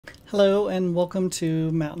Hello and welcome to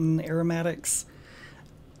Mountain Aromatics.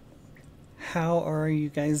 How are you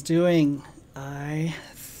guys doing? I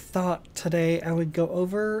thought today I would go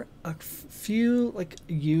over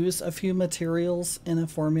use a few materials in a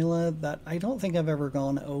formula that I don't think I've ever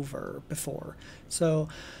gone over before. So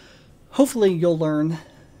hopefully you'll learn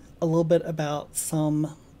a little bit about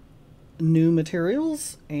some new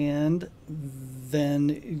materials and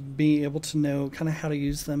then be able to know kind of how to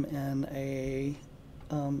use them in a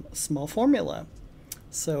small formula.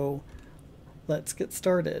 So let's get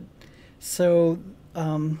started. So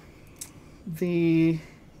and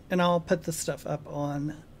I'll put the stuff up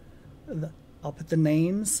on I'll put the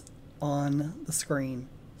names on the screen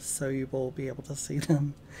so you will be able to see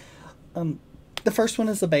them. The first one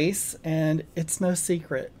is a base, and it's no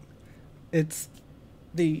secret. It's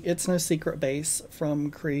no secret base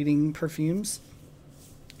from creating perfumes,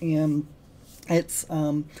 and it's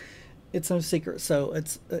no secret. So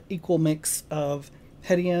it's an equal mix of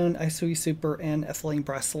hedione, isoi super, and ethylene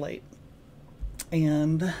brassylate.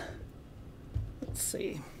 And let's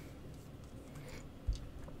see.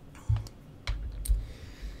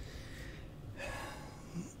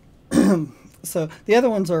 So the other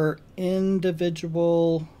ones are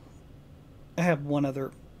individual. I have one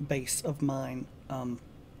other base of mine,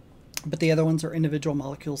 but the other ones are individual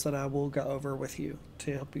molecules that I will go over with you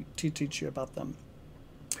to help you to teach you about them.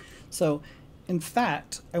 So, in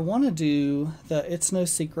fact, I want to do the It's No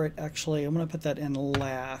Secret. Actually, I'm going to put that in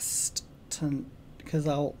last because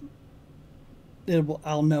I'll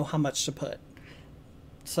know how much to put.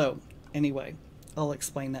 So, anyway, I'll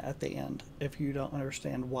explain that at the end if you don't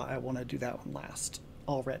understand why I want to do that one last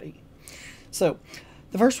already. So,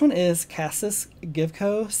 the first one is Cassis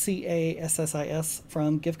Givco, Cassis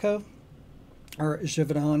from Givco, or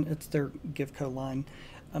Givaudan. It's their Givco line.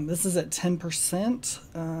 This is at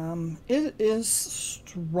 10%. It is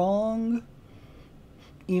strong.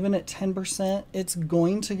 Even at 10%, it's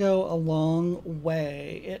going to go a long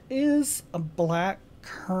way. It is a black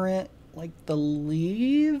currant, like the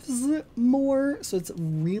leaves more, so it's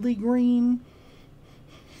really green.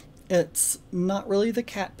 It's not really the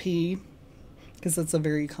cat pee, because it's a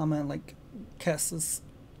very common, like, Cassis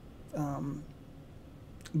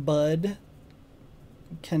bud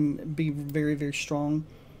can be very, very strong,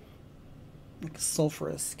 like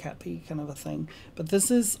sulfurous cat pee kind of a thing. But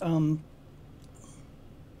this is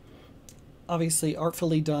obviously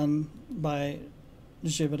artfully done by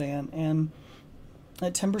Givaudan, and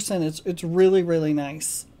at 10%, it's really, really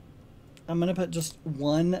nice. I'm going to put just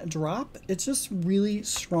one drop. It's just really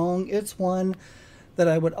strong. It's one that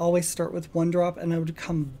I would always start with one drop, and I would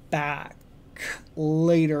come back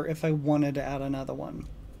later if I wanted to add another one.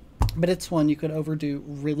 But it's one you could overdo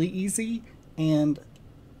really easy, and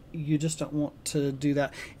you just don't want to do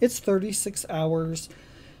that. It's 36 hours.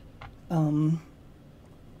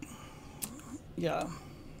 Yeah.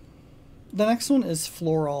 The next one is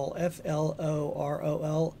Floral,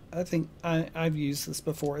 Florol. I think I've used this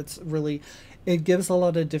before. It gives a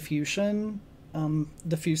lot of diffusiveness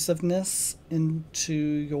into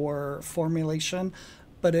your formulation,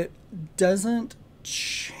 but it doesn't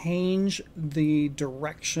change the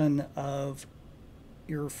direction of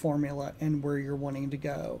your formula and where you're wanting to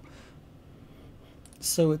go.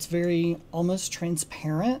 So it's very almost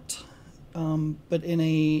transparent, but in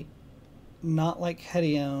a not like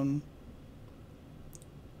hedione.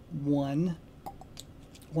 One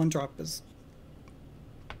drop is,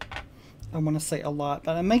 I want to say a lot,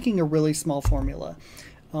 but I'm making a really small formula,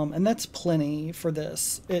 and that's plenty for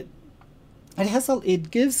this. It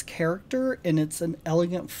gives character, and it's an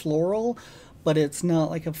elegant floral, but it's not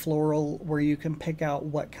like a floral where you can pick out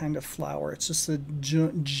what kind of flower. It's just a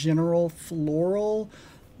general floral,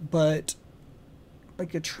 but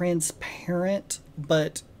like a transparent,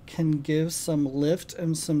 but can give some lift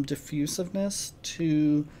and some diffusiveness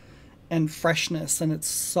to, and freshness, and it's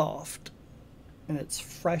soft, and it's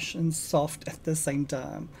fresh and soft at the same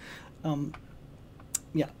time.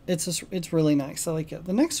 Yeah, it's really nice. I like it.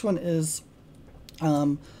 The next one is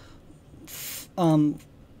Florhydral,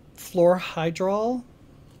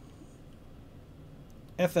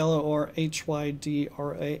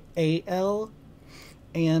 Florhydral,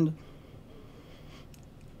 and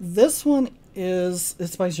this one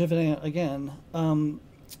it's by Givaudan again,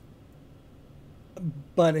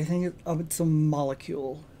 but I think it's a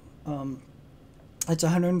molecule. It's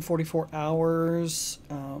 144 hours.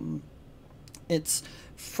 It's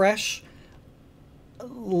fresh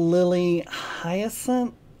lily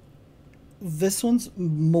hyacinth. This one's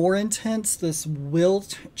more intense. This will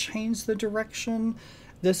change the direction.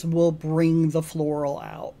 This will bring the floral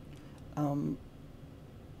out.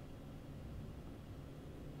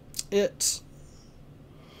 it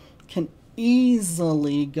can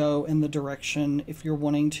easily go in the direction, if you're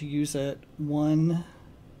wanting to use it one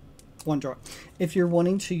drop. If you're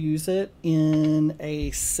wanting to use it in a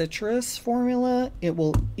citrus formula, it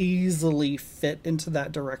will easily fit into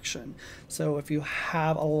that direction. So if you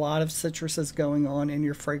have a lot of citruses going on in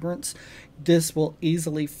your fragrance, this will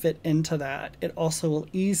easily fit into that. It also will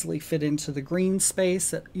easily fit into the green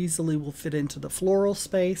space. It easily will fit into the floral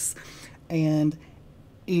space, and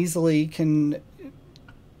easily can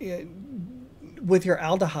with your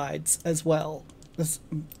aldehydes as well. This,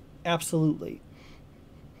 absolutely.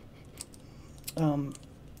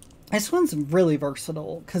 This one's really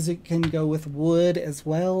versatile because it can go with wood as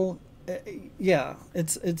well. Yeah,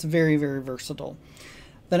 it's very, very versatile.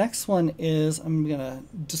 The next one is, I'm gonna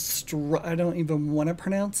destroy, I don't even want to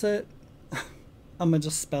pronounce it. I'm gonna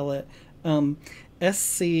just spell it.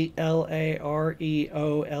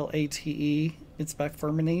 Sclareolate. It's by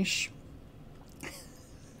Firmenich.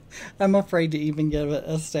 I'm afraid to even give it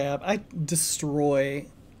a stab. I destroy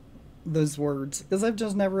those words because I've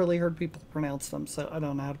just never really heard people pronounce them, so I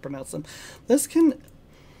don't know how to pronounce them. This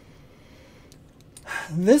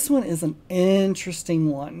one is an interesting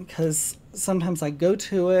one because sometimes I go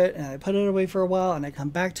to it and I put it away for a while and I come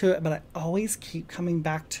back to it, but I always keep coming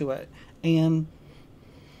back to it, and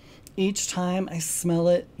each time I smell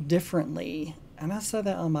it differently. And I said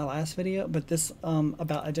that on my last video, but this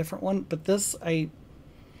about a different one, but this I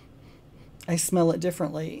smell it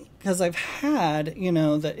differently because I've had, you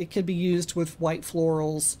know, that it could be used with white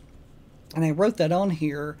florals, and I wrote that on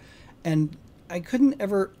here and I couldn't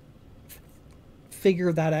ever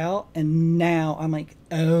figure that out, and now I'm like,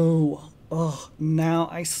 oh, now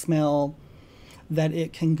I smell that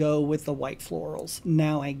it can go with the white florals.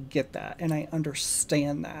 Now I get that and I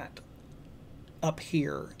understand that up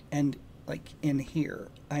here, and like in here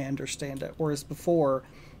I understand it, whereas before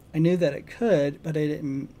I knew that it could, but I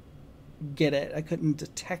didn't get it. I couldn't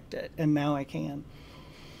detect it, and now I can.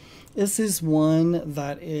 This is one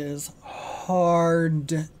that is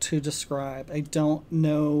hard to describe. I don't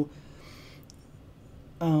know.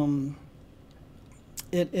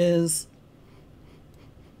 It is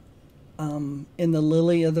in the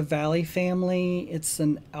Lily of the Valley family. It's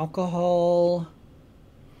an alcohol.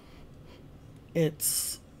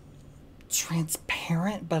 It's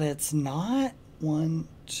transparent, but it's not. 1,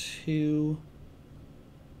 2.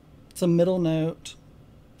 It's a middle note.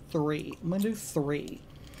 3. I'm going to do 3.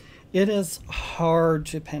 It is hard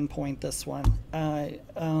to pinpoint this one.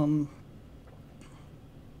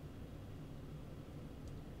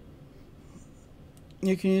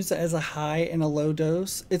 You can use it as a high and a low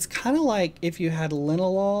dose. It's kind of like if you had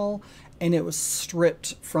linalool and it was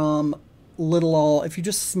stripped from linalool. If you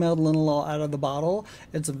just smelled linalool out of the bottle,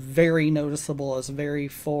 it's very noticeable. It's very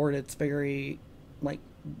forward. It's very, like,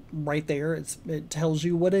 right there. It tells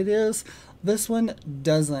you what it is. This one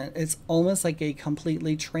doesn't. It's almost like a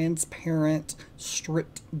completely transparent,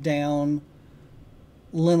 stripped down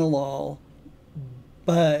linalool,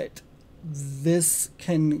 but this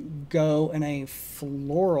can go in a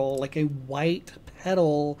floral, like a white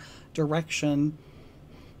petal direction,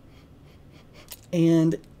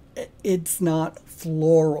 and it's not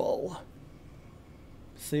floral.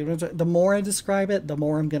 See, the more I describe it, the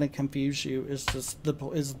more I'm going to confuse you.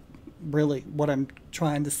 Is really what I'm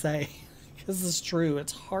trying to say, because it's true.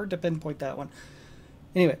 It's hard to pinpoint that one.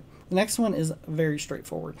 Anyway, the next one is very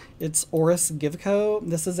straightforward. It's Oris Giveco.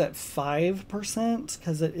 This is at 5%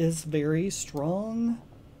 because it is very strong.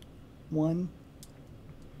 1.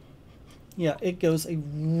 Yeah, it goes a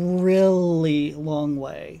really long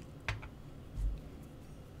way.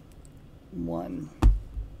 1.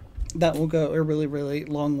 That will go a really, really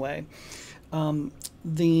long way.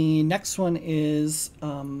 The next one is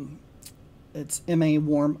it's MA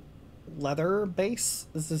Warm Leather Base.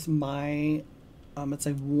 This is my it's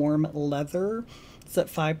a warm leather. It's at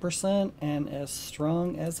 5% and as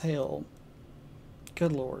strong as hell.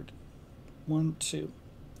 Good Lord. 1, 2.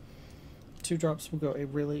 2 drops will go a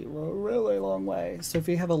really, really long way. So if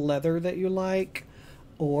you have a leather that you like,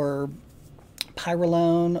 or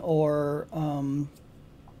Pyralone, or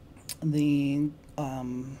the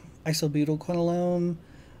isobutylquinolone,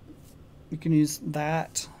 you can use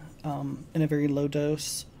that in a very low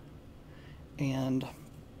dose. And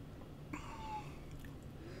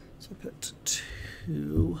so I put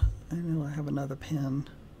 2. I know I have another pen.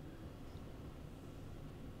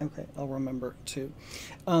 Okay, I'll remember 2.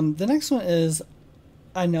 The next one is,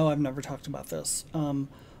 I know I've never talked about this.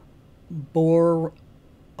 Boronol.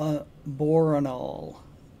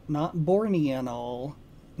 Not Borneol.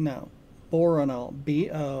 No. Boronol.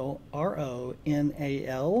 Boronal.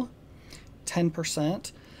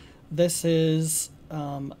 10%. This is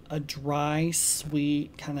a dry,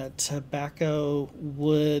 sweet kind of tobacco,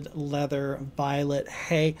 wood, leather, violet,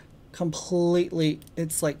 hay. Completely,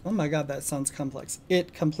 it's like, oh my God, that sounds complex.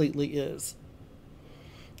 It completely is.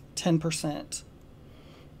 10%.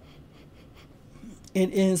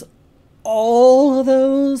 It is all of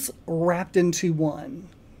those wrapped into one.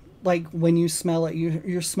 Like when you smell it,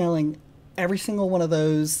 you're smelling every single one of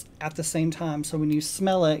those at the same time. So when you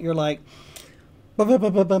smell it, you're like,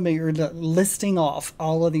 you're listing off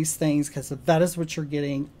all of these things because that is what you're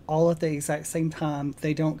getting all at the exact same time.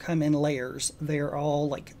 They don't come in layers, they're all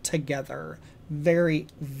like together. Very,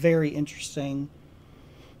 very interesting.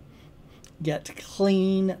 Yet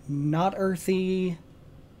clean, not earthy.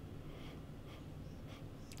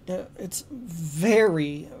 It's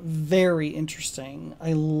very, very interesting.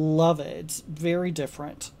 I love it. It's very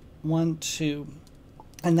different. 1, 2.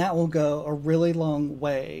 And that will go a really long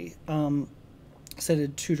way. So I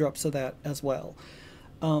did 2 drops of that as well.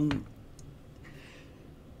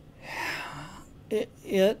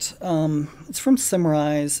 It's from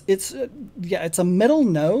Simrise. It's a middle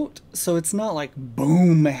note, so it's not like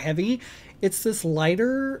boom heavy. It's this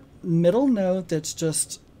lighter middle note that's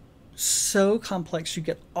just so complex. You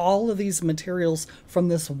get all of these materials from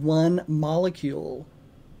this one molecule,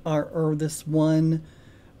 or this one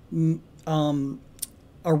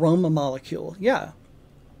aroma molecule. Yeah,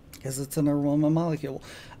 because it's an aroma molecule.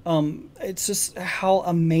 It's just how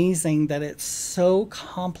amazing that it's so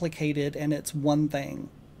complicated and it's one thing.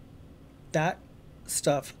 That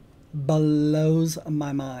stuff blows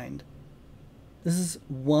my mind. This is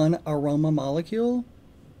one aroma molecule?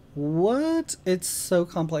 What? It's so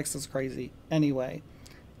complex, it's crazy. Anyway,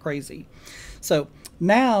 crazy. So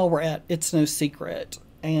now we're at It's No Secret.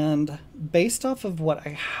 And based off of what I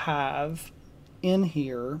have in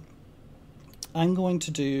here, I'm going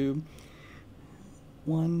to do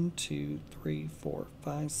 1, 2, 3, 4,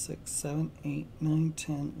 5, 6, 7, 8, 9,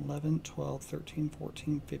 10, 11, 12, 13,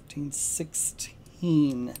 14, 15,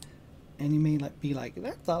 16. And you may be like,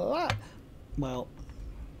 that's a lot. Well,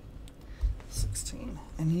 16.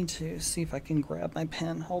 I need to see if I can grab my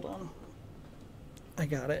pen. Hold on. I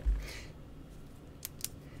got it.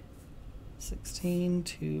 16,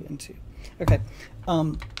 2, and 2. Okay.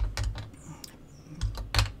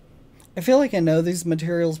 I feel like I know these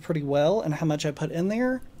materials pretty well and how much I put in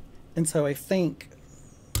there. And so I think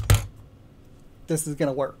this is going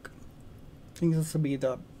to work. I think this will be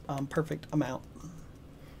the perfect amount.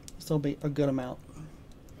 This will be a good amount.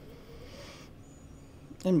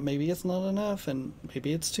 And maybe it's not enough, and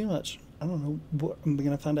maybe it's too much. I don't know what I'm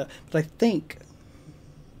going to find out. But I think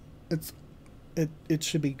it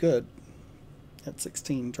should be good at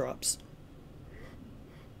 16 drops.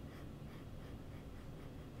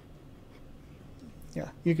 Yeah,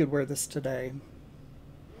 you could wear this today.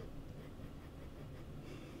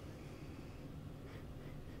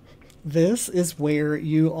 This is where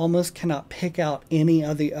you almost cannot pick out any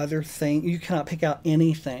of the other thing. You cannot pick out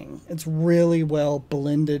anything. It's really well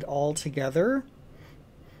blended all together.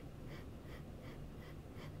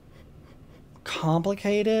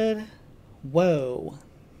 Complicated. Whoa.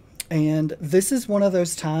 And this is one of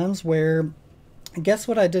those times where, guess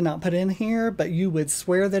what I did not put in here, but you would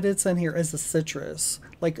swear that it's in here as a citrus,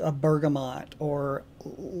 like a bergamot or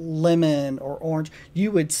lemon or orange.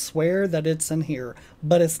 You would swear that it's in here,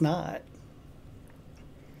 but it's not.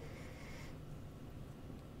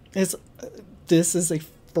 This is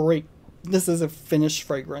a finished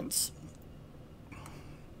fragrance.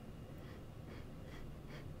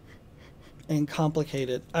 And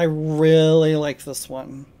complicated. I really like this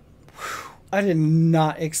one. I did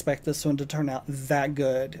not expect this one to turn out that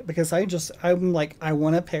good, because I'm like, I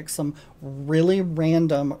want to pick some really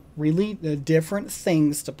random, really different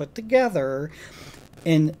things to put together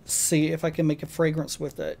and see if I can make a fragrance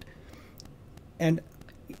with it. And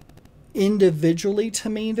individually, to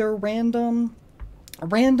me, they're random.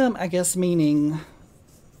 Random, I guess, meaning,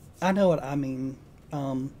 I know what I mean.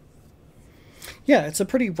 Yeah, it's a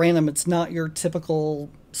pretty random, it's not your typical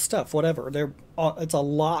stuff, whatever. It's a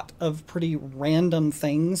lot of pretty random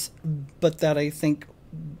things, but that I think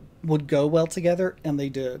would go well together, and they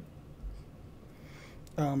did.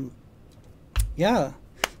 Yeah,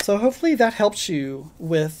 so hopefully that helps you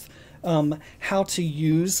with how to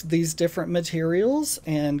use these different materials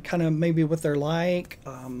and kind of maybe what they're like,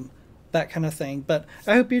 that kind of thing. But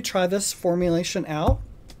I hope you try this formulation out,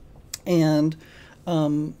 and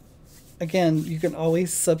again, you can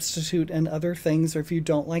always substitute in other things, or if you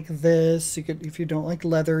don't like this, if you don't like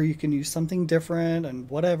leather, you can use something different and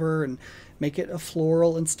whatever, and make it a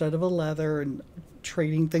floral instead of a leather, and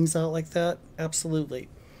trading things out like that. Absolutely.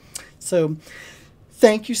 So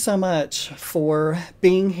thank you so much for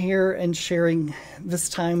being here and sharing this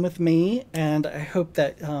time with me. And I hope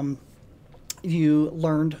that you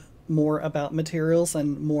learned more about materials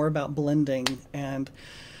and more about blending. And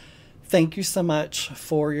thank you so much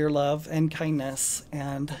for your love and kindness.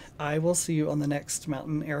 And I will see you on the next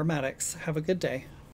Mountain Aromatics. Have a good day.